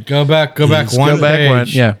filtered. Go back one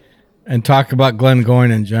page. And talk about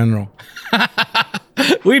Glengoyne in general.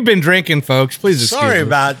 We've been drinking, folks. Please excuse Sorry us.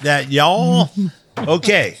 about that, y'all.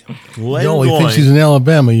 Okay. He thinks he's in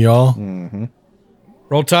Alabama, y'all. Mm-hmm.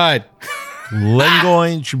 Roll Tide.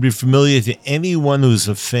 Glengoyne should be familiar to anyone who's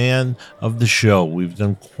a fan of the show. We've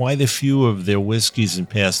done quite a few of their whiskeys in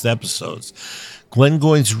past episodes.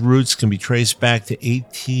 Glengoyne's roots can be traced back to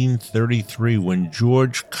 1833 when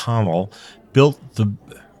George Connell built the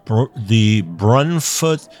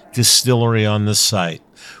Brunfoot distillery on the site.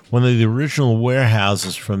 One of the original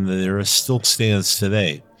warehouses from the era still stands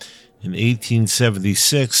today. In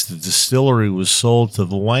 1876, the distillery was sold to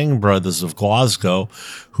the Lang brothers of Glasgow,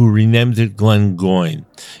 who renamed it Glengoyne.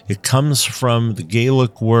 It comes from the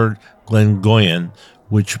Gaelic word Glengoyne,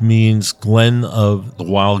 which means Glen of the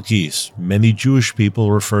Wild Geese. Many Jewish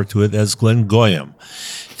people refer to it as Glengoyne.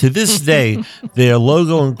 To this day, their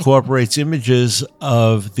logo incorporates images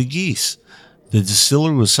of the geese. The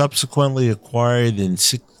distillery was subsequently acquired in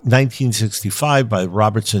 1965 by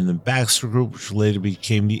Robertson and Baxter Group, which later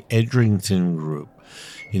became the Edrington Group.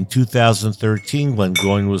 In 2013,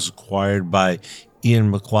 Glengoyne was acquired by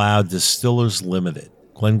Ian McLeod Distillers Limited.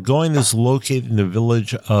 Glengoyne is located in the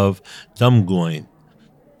village of Dumgoyne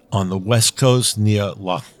on the west coast near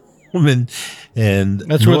Loch Lomond, and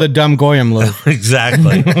that's where the dumb Goyim live.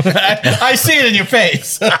 Exactly. I see it in your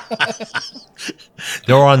face.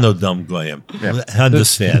 There are no dumb Goyim. Yeah.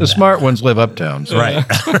 Understand the smart ones live uptown. So. Right.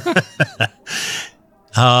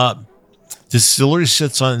 Distillery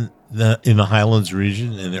sits in the Highlands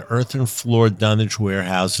region, and the earthen floor dunnage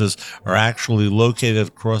warehouses are actually located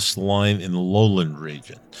across the line in the lowland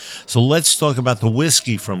region. So let's talk about the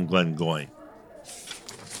whiskey from Glengoyne.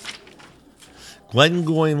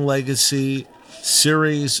 Glengoyne Legacy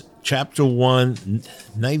Series Chapter 1,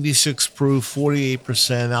 96 proof,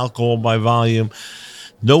 48% alcohol by volume,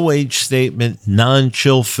 no age statement,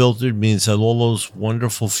 non-chill filtered, means that all those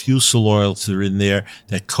wonderful fusel oils that are in there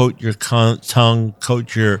that coat your tongue,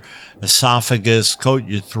 coat your esophagus, coat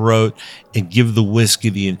your throat, and give the whiskey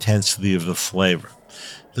the intensity of the flavor.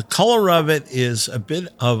 The color of it is a bit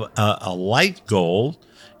of a light gold,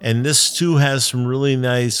 and this too has some really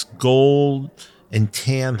nice gold and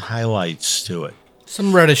tan highlights to it.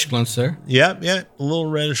 Some reddish glints there. Yeah, a little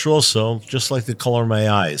reddish also, just like the color of my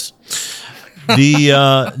eyes.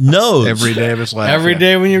 The nose. Every day of his life. Every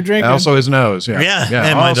day when you're drinking. Also his nose, Yeah,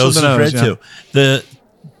 and my nose is red too.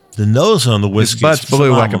 The nose on the whiskey is butt's blue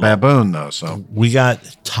phenomenal. like a baboon, though. So we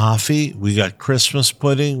got toffee, we got Christmas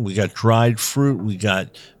pudding, we got dried fruit, we got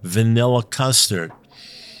vanilla custard.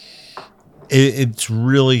 It's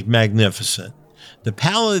really magnificent. The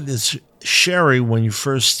palate is sherry when you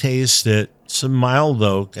first taste it, some mild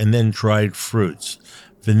oak, and then dried fruits.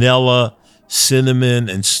 Vanilla, cinnamon,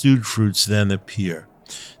 and stewed fruits then appear.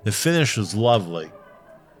 The finish is lovely.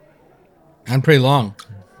 And pretty long.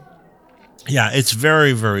 Yeah, it's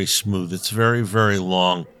very, very smooth. It's very, very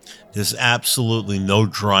long. There's absolutely no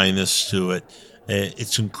dryness to it.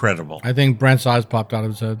 It's incredible. I think Brent's eyes popped out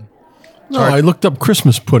of his head. No, I looked up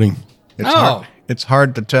Christmas pudding. It's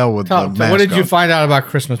hard to tell with the mask What did you on. find out about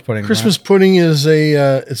Christmas pudding? Christmas pudding is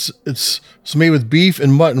it's made with beef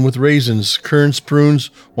and mutton with raisins, currants, prunes,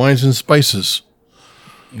 wines, and spices.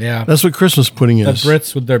 Matt? Yeah. That's what Christmas pudding The is.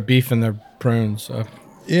 Brits with their beef and their prunes. So.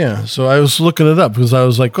 Yeah, so I was looking it up because I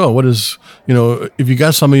was like, oh, what is, if you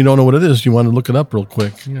got something you don't know what it is, you want to look it up real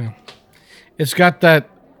quick. Yeah. It's got that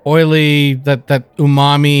oily, that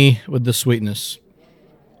umami with the sweetness.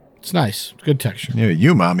 It's nice. Good texture. Yeah,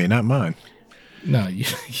 you, mommy, not mine. No, you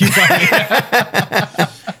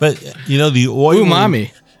But, the oil.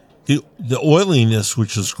 umami. The oiliness,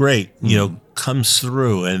 which is great, comes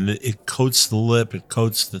through and it coats the lip, it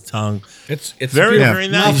coats the tongue. It's Very, beautiful. very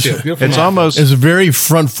nice. Beautiful It's mouthfeel. almost It's very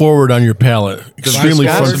front forward on your palate. Extremely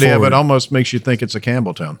front viscosity of forward. it almost makes you think it's a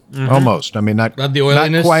Campbelltown. Almost. I mean, not Not the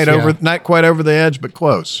oiliness? not quite over the edge, but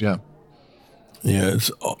close. Yeah. Yeah,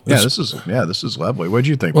 This is lovely. What'd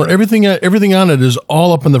you think? well, Brett? everything on it is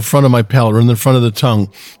all up in the front of my palate, or in the front of the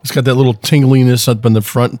tongue. It's got that little tingliness up in the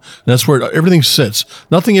front. And that's where everything sits.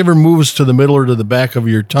 Nothing ever moves to the middle or to the back of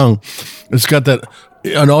your tongue. It's got that,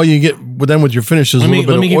 and all you get with your finish is a little bit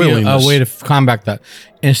Let me of give you oiliness. a way to combat that.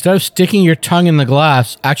 Instead of sticking your tongue in the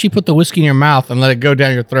glass, actually put the whiskey in your mouth and let it go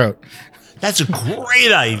down your throat. That's a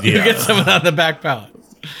great idea. You get some of that on the back palate.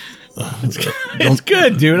 It's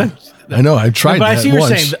good, dude. I know. I tried But I that see what you're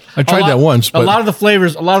once. saying. I tried that once, but a lot of the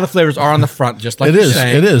flavors are on the front, just like it you're is.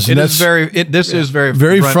 saying. It is. It And is very. This is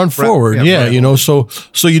very front forward. Yeah, so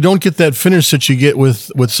you don't get that finish that you get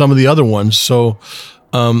with some of the other ones. So,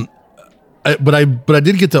 but I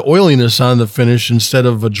did get the oiliness on the finish instead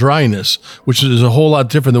of a dryness, which is a whole lot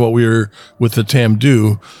different than what we were with the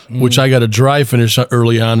Tamdu, which I got a dry finish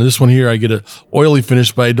early on. And this one here, I get an oily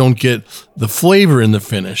finish, but I don't get the flavor in the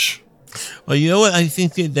finish. Well, you know what? I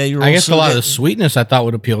think that you're I guess a also lot of the sweetness I thought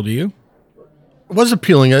would appeal to you. It was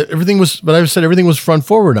appealing. Everything was, but I said everything was front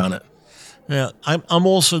forward on it. Yeah, I'm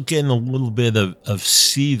also getting a little bit of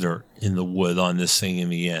cedar in the wood on this thing in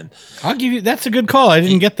the end. I'll give you. That's a good call. I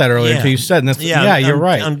didn't get that earlier until you said. And that's, you're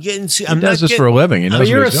right. I'm getting. He does this for a living. He knows But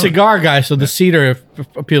you're what a he's doing. cigar guy, so the cedar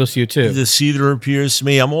appeals to you too. The cedar appears to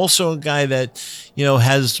me. I'm also a guy that,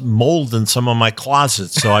 has mold in some of my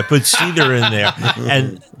closets, so I put cedar in there,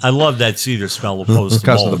 and I love that cedar smell opposed to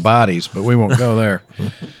because mold. of the bodies, but we won't go there.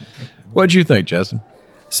 What'd you think, Justin?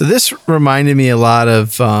 So this reminded me a lot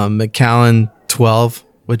of Macallan 12,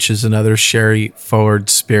 which is another sherry forward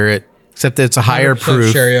spirit, except that it's a higher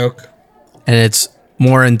proof Sherry oak. and it's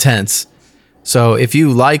more intense. So if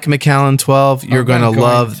you like Macallan 12, you're going to Glengoyne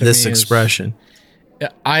love to this me is- expression.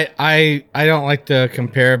 I don't like to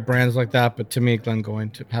compare brands like that, but to me,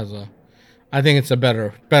 Glengoyne I think it's a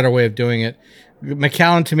better way of doing it.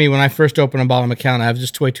 Macallan, to me, when I first opened a bottle of Macallan, I have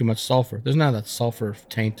just way too much sulfur. There's none of that sulfur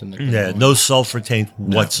taint in the Yeah, Glengoyne. no sulfur taint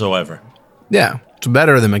whatsoever. Yeah, it's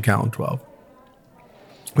better than Macallan 12.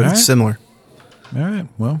 But All it's right. similar. All right.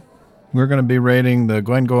 Well, we're going to be rating the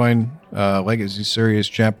Glengoyne Legacy Series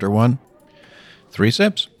Chapter 1. 3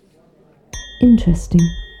 sips. Interesting.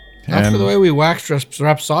 After the way we waxed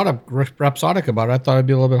rhapsodic about it, I thought it'd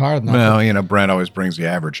be a little bit higher than that. Well, Brent always brings the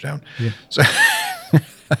average down. Yeah. So,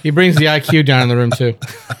 He brings the IQ down in the room too.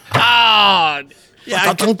 Yeah,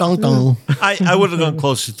 I would have gone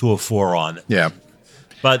closer to a 4 on it. yeah.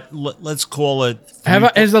 But let's call it.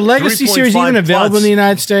 Is the Legacy Series even 3.5 available plus. in the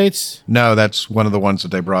United States? No, that's one of the ones that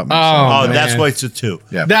they brought me. Oh, man. that's why it's a 2.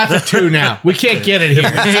 yeah. That's a 2 now. We can't get it here.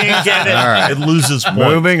 Can't get it. All right. It loses points.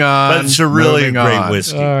 Moving on. But it's a really Moving great on.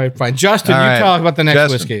 whiskey. All right, fine. Justin, All you right. talk about the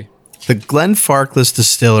next Justin. whiskey. The Glenfarclas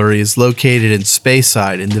Distillery is located in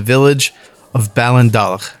Speyside in the village of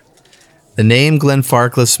Ballinadaloch. The name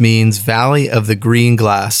Glenfarclas means Valley of the Green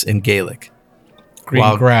Glass in Gaelic. Green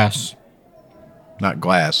Wow. grass. Not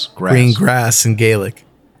glass. Grass. Green grass in Gaelic.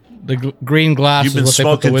 The green glass You've been is what they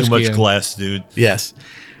put the smoking too whiskey much in. glass, dude. Yes.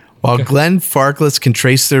 While Glenfarclas can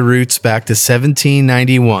trace their roots back to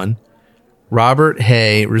 1791, Robert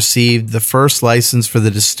Hay received the first license for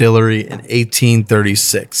the distillery in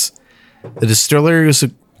 1836. The distillery was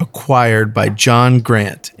acquired by John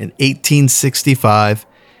Grant in 1865,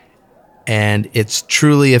 and it's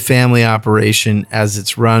truly a family operation as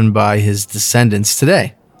it's run by his descendants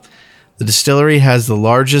today. The distillery has the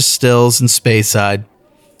largest stills in Speyside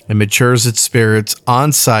and matures its spirits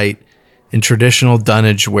on site in traditional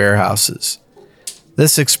dunnage warehouses.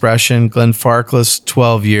 This expression, Glenfarclas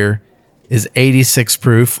 12 year, is 86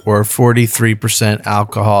 proof or 43%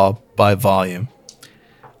 alcohol by volume.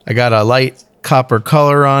 I got a light copper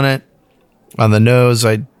color on it. On the nose,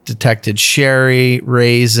 I detected sherry,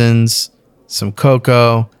 raisins, some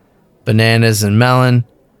cocoa, bananas, and melon.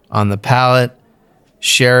 On the palate,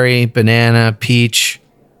 sherry, banana, peach,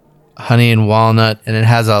 honey, and walnut, and it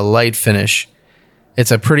has a light finish.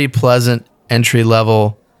 It's a pretty pleasant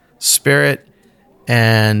entry-level spirit.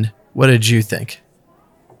 And what did you think,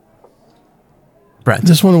 Brent?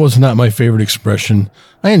 This one was not my favorite expression.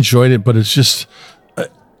 I enjoyed it, but it's just,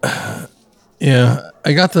 yeah.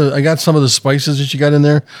 I got some of the spices that you got in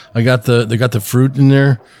there. They got the fruit in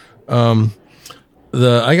there.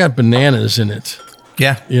 I got bananas in it.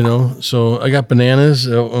 Yeah, so I got bananas.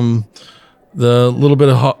 The little bit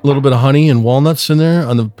of honey and walnuts in there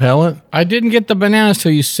on the palate. I didn't get the bananas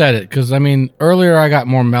till you said it, because earlier I got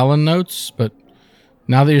more melon notes, but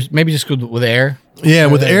now there's maybe just go with air. Yeah,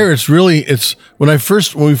 with air, it's when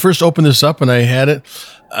we first opened this up and I had it,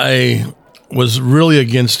 I was really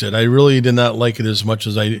against it. I really did not like it as much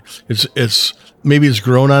as it's maybe it's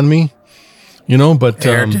grown on me, but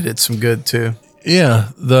air did it some good too. Yeah,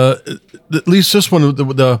 at least this one,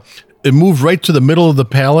 it moved right to the middle of the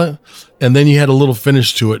palate, and then you had a little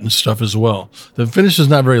finish to it and stuff as well. The finish is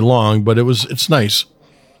not very long, but it's nice.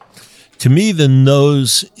 To me, the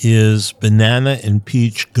nose is banana and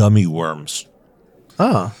peach gummy worms.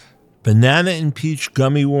 Oh. Banana and peach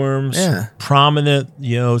gummy worms, prominent.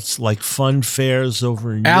 It's like fun fairs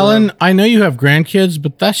over in Alan, Europe. I know you have grandkids,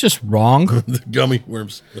 but that's just wrong. The gummy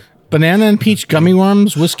worms. Banana and peach gummy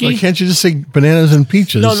worms whiskey? Why can't you just say bananas and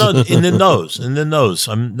peaches? No, in the nose. In the nose.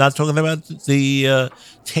 I'm not talking about the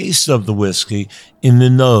taste of the whiskey. In the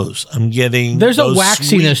nose, I'm getting there's a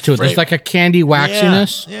waxiness to it. There's like a candy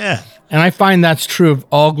waxiness. Yeah. And I find that's true of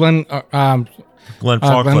all Glenfarclas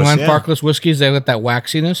whiskeys. They get that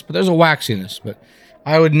waxiness, but there's a waxiness. But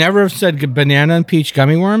I would never have said banana and peach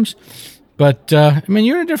gummy worms. But you're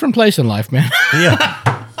in a different place in life, man. Yeah.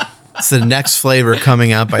 It's the next flavor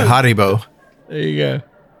coming out by Haribo. There you go.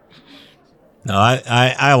 No,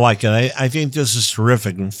 I like it. I think this is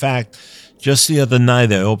terrific. In fact, just the other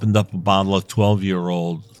night, I opened up a bottle of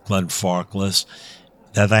 12-year-old Glenfarclas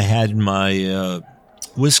that I had in my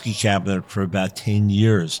whiskey cabinet for about 10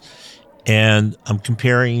 years. And I'm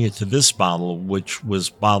comparing it to this bottle, which was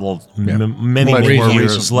bottled many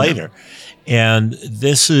years later. Yeah. And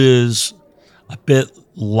this is a bit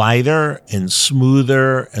lighter and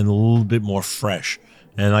smoother and a little bit more fresh.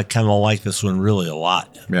 And I kind of like this one really a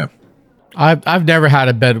lot. Yeah. I've never had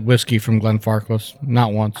a bad whiskey from Glenfarclas,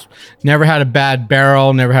 not once. Never had a bad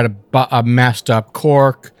barrel, never had a messed up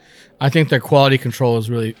cork. I think their quality control is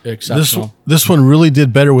really exceptional. This one really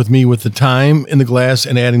did better with me with the time in the glass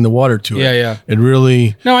and adding the water to it. Yeah. It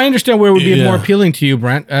really... No, I understand where it would be more appealing to you,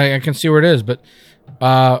 Brent. I can see where it is, but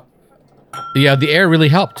the air really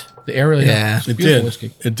helped. The air really helped. It did.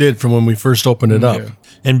 Whiskey. It did from when we first opened it up.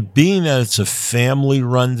 And being that it's a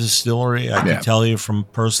family-run distillery, I can tell you from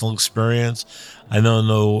personal experience, I don't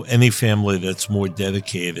know any family that's more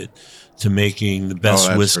dedicated to making the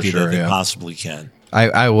best whiskey that they possibly can.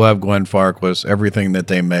 I love Glenfarclas. Everything that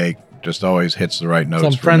they make just always hits the right notes.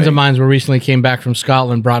 Some friends of mine recently came back from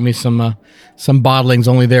Scotland, brought me some bottlings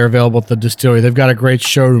only there available at the distillery. They've got a great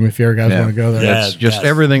showroom if you ever guys want to go there. Yeah, it's just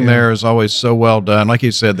everything there is always so well done. Like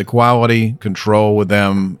you said, the quality control with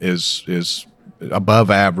them is above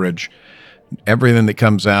average. Everything that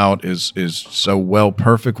comes out is so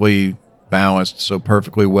perfectly balanced, so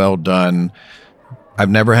perfectly well done. I've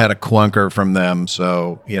never had a clunker from them,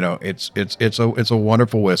 so it's a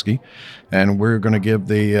wonderful whiskey, and we're going to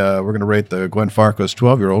rate the Glenfarclas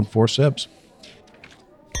 12-year-old 4 sips.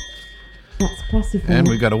 That's classified. And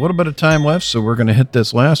we've got a little bit of time left, so we're going to hit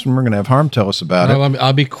this last one. We're going to have Harm tell us about it.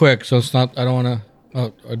 I'll be quick, so it's not. I don't want to.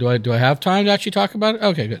 Oh, do I have time to actually talk about it?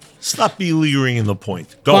 Okay, good. Stop belaboring the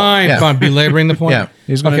point. Go Fine, belaboring the point. Yeah,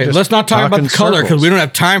 he's going to let's not talk about the color because we don't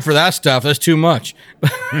have time for that stuff. That's too much.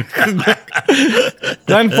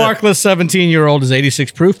 Glenfarclas 17-year-old is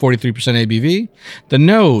 86 proof, 43% ABV. The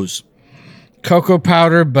nose, cocoa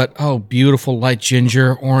powder, but beautiful light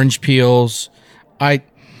ginger, orange peels.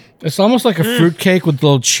 It's almost like a fruit cake with a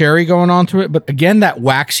little cherry going on to it. But again, that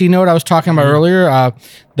waxy note I was talking about earlier,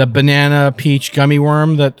 the banana peach gummy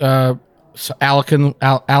worm that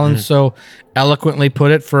Alan so eloquently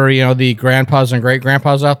put it for the grandpas and great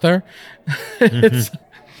grandpas out there.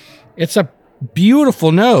 It's a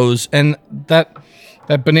beautiful nose, and that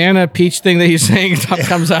banana peach thing that he's saying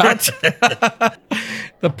comes out.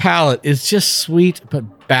 The palate is just sweet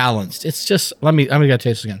but balanced. It's just let me get a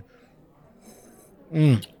taste again.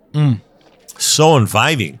 So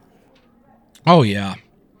inviting. Oh yeah,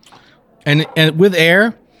 and with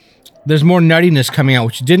air, there's more nuttiness coming out,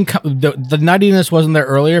 which didn't come. The nuttiness wasn't there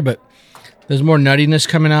earlier, but There's more nuttiness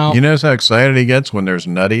coming out. You notice how excited he gets when there's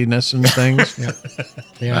nuttiness in things?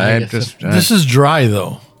 Yeah, This is dry,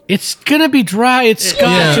 though. It's going to be dry. It's Scotch.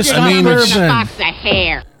 Yeah, it's I not mean,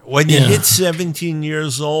 bourbon. When you hit 17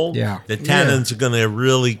 years old, Yeah. the tannins are going to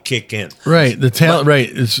really kick in. Right. The talent, right.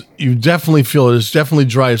 It's, you definitely feel it. It's definitely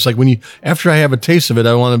dry. It's like when you, after I have a taste of it,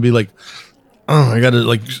 I want to be like, oh, I got to,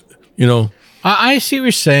 like, you know. I see what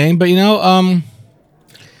you're saying, but, you know,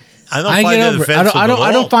 I don't find it offensive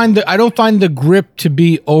I don't find the grip to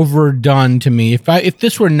be overdone to me. If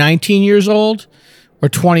this were 19 years old or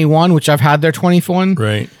 21, which I've had their 21,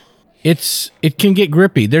 right, it can get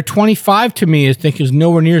grippy. Their 25 to me is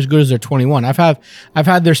nowhere near as good as their 21. I've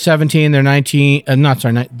had their 17, their 19.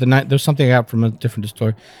 There's something I got from a different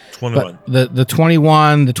distillery. 21. But the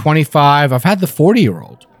 21, the 25. I've had the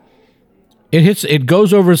 40-year-old. It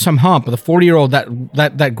goes over some hump. But the 40-year-old,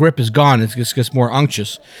 that grip is gone. It just gets more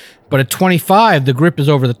unctuous. But at 25, the grip is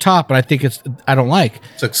over the top, and I think I don't like.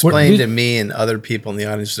 So explain to me and other people in the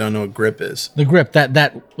audience who don't know what grip is. The grip,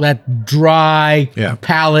 that dry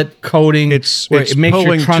palate coating. It's it makes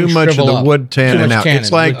pulling your trunk too much of shrivel the up. wood tannin out. tannin,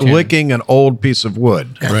 It's like wood tannin. licking an old piece of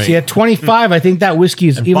wood. right. See, at 25, I think that whiskey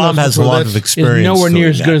is even Bob though has it's a lot of is experience nowhere near doing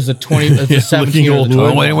as that. good as the 20, as the 17 or the old 21.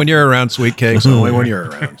 wood. Only when you're around sweet cakes, only when you're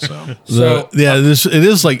around. So It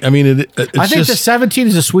is like, I mean, it's I think the 17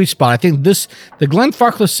 is a sweet spot. I think the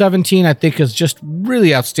Glenfarclas 17, I think, is just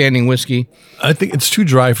really outstanding whiskey. I think it's too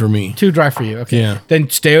dry for me. Too dry for you. Okay. Yeah. Then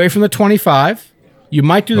stay away from the 25. You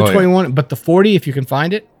might do the 21, but the 40, if you can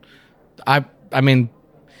find it, I mean,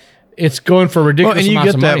 it's going for ridiculous and you amounts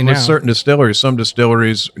get of that money with now. certain distilleries. Some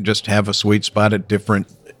distilleries just have a sweet spot at different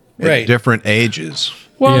ages.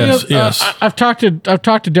 Well, Yes, yes. I've talked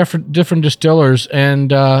to different distillers,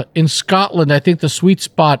 and in Scotland, I think the sweet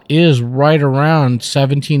spot is right around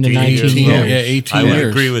 17 to 19 18, years. yeah, 18 I would years.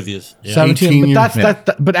 agree with you. Yeah. 17, 18 but years.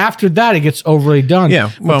 but after that, it gets overly done.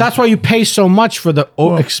 Yeah, But well- that's why you pay so much for the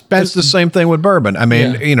It's expensive. the same thing with bourbon. I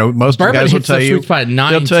mean, Yeah. most Bourbon guys will hits the tell you sweet spot at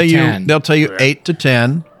 9 they'll to tell you 10. they'll tell you 8 to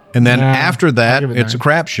 10, and then Yeah, after that, I'll give it it's a 9.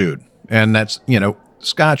 crapshoot, and that's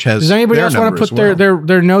Scotch has. Does anybody their else want number to as put well.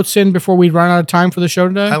 their notes in before we run out of time for the show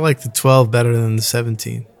today? I like the 12 better than the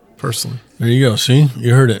 17, personally. There you go. See,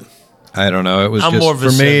 you heard it. I don't know. It was I'm just more of a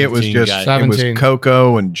for me. It was 17 just guy. it was 17.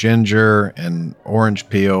 cocoa and ginger and orange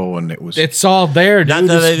peel, and it was It's all there, dude. Not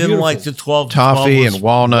that It's I didn't beautiful. like the 12. The Toffee 12 was and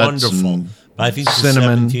walnuts Wonderful. and But I think the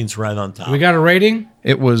cinnamon. 17's right on top. We got a rating?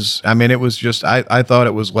 It was. I mean, it was just. I thought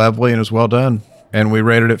it was lovely and it was well done, and we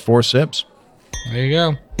rated it 4 sips. There you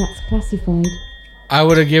go. That's classified. I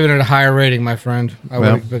would have given it a higher rating, my friend.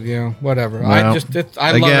 Well, but whatever. well, I love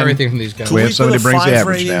again, everything from these guys. Can we we have somebody put a brings the 5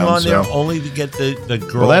 average rating down, on there so- only to get the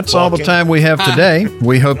girl. Well, that's all the talking? time we have today.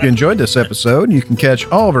 We hope you enjoyed this episode. You can catch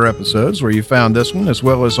all of our episodes where you found this one, as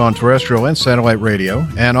well as on terrestrial and satellite radio,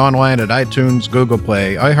 and online at iTunes, Google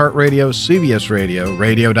Play, iHeartRadio, CBS Radio,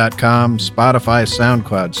 radio.com, Spotify,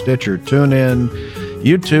 SoundCloud, Stitcher, TuneIn,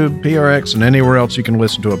 YouTube, PRX, and anywhere else you can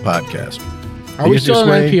listen to a podcast. Are we still on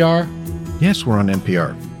NPR? Yes, we're on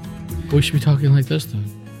NPR. We should be talking like this then.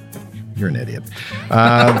 You're an idiot.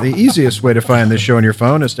 The easiest way to find this show on your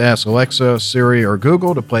phone is to ask Alexa, Siri, or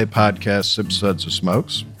Google to play podcast Sip Suds and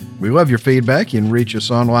Smokes. We love your feedback. You can reach us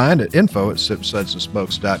online at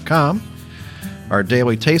info@sipsudsandsmokes.com. Our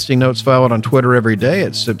daily tasting notes followed on Twitter every day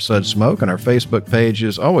at Sip Suds Smoke, and our Facebook page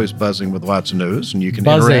is always buzzing with lots of news, and you can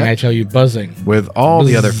Buzzing, I interact tell you, buzzing. with all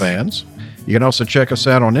the Buzz. other fans. You can also check us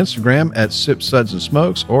out on Instagram at Sip Suds and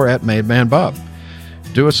Smokes or at Made Man Bob.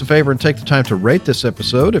 Do us a favor and take the time to rate this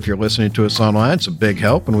episode. If you're listening to us online, it's a big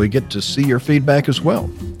help, and we get to see your feedback as well.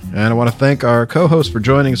 And I want to thank our co-host for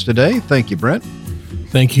joining us today. Thank you, Brent.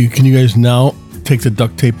 Thank you. Can you guys now take the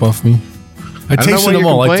duct tape off me? I don't know tasted why them you're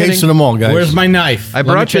all. I complaining. tasted them all, guys. Where's my knife? I Let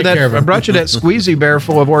me brought you take that. care of I it. brought you that squeezy bear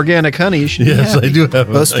full of organic honey. You should be Yes, happy. I do have.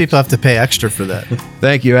 Most people have to pay extra for that.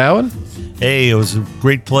 Thank you, Alan. Hey, it was a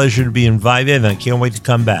great pleasure to be invited, and I can't wait to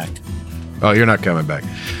come back. Oh, you're not coming back.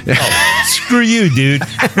 Screw you, dude.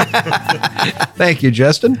 Thank you,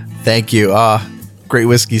 Justin. Thank you. Great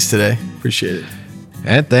whiskeys today. Appreciate it.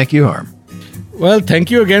 And thank you, Harm. Well, thank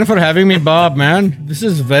you again for having me, Bob, man. This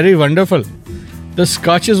is very wonderful. The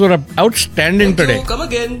scotches were outstanding today. Come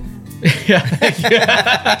again.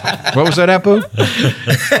 What was that, Apu?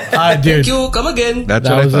 Dude, You come again. That's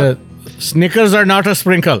that what was I it. Snickers are not a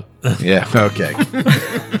sprinkle. thought. Yeah, okay.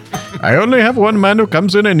 I only have one man who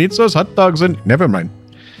comes in and eats those hot dogs and... Never mind.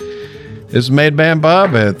 This is Made Man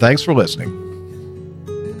Bob, and thanks for listening.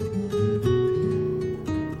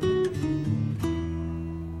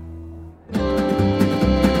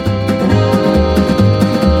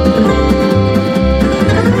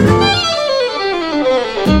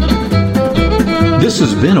 This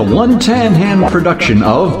has been a a 110 hand production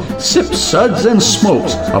of Sips, Suds, and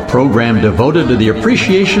Smokes, a program devoted to the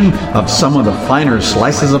appreciation of some of the finer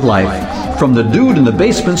slices of life. From the Dude in the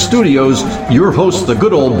Basement Studios, your hosts, the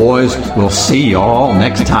Good Old Boys, will see you all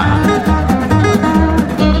next time.